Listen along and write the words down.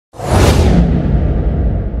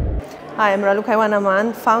Hi, I'm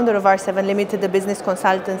Raluca-Ioana, founder of RSEVEN Ltd, the business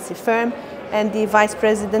consultancy firm, and the Vice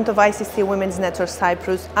President of ICC Women's Network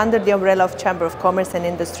Cyprus under the umbrella of Chamber of Commerce and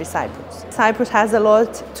Industry Cyprus. Cyprus has a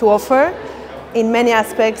lot to offer in many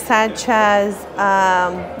aspects, such as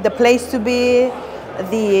the place to be,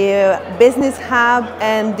 the business hub,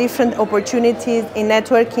 and different opportunities in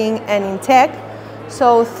networking and in tech.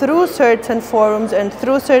 So through certain forums and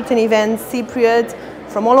through certain events, Cypriots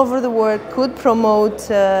from all over the world could promote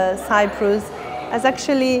Cyprus as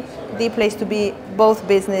actually the place to be, both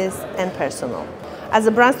business and personal. As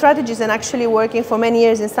a brand strategist and actually working for many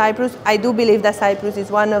years in Cyprus, I do believe that Cyprus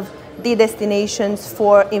is one of the destinations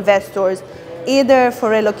for investors, either for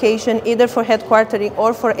relocation, either for headquartering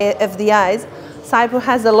or for FDIs. Cyprus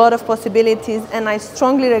has a lot of possibilities, and I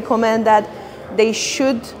strongly recommend that they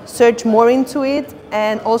should search more into it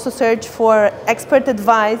and also search for expert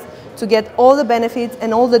advice to get all the benefits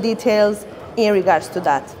and all the details in regards to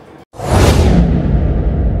that.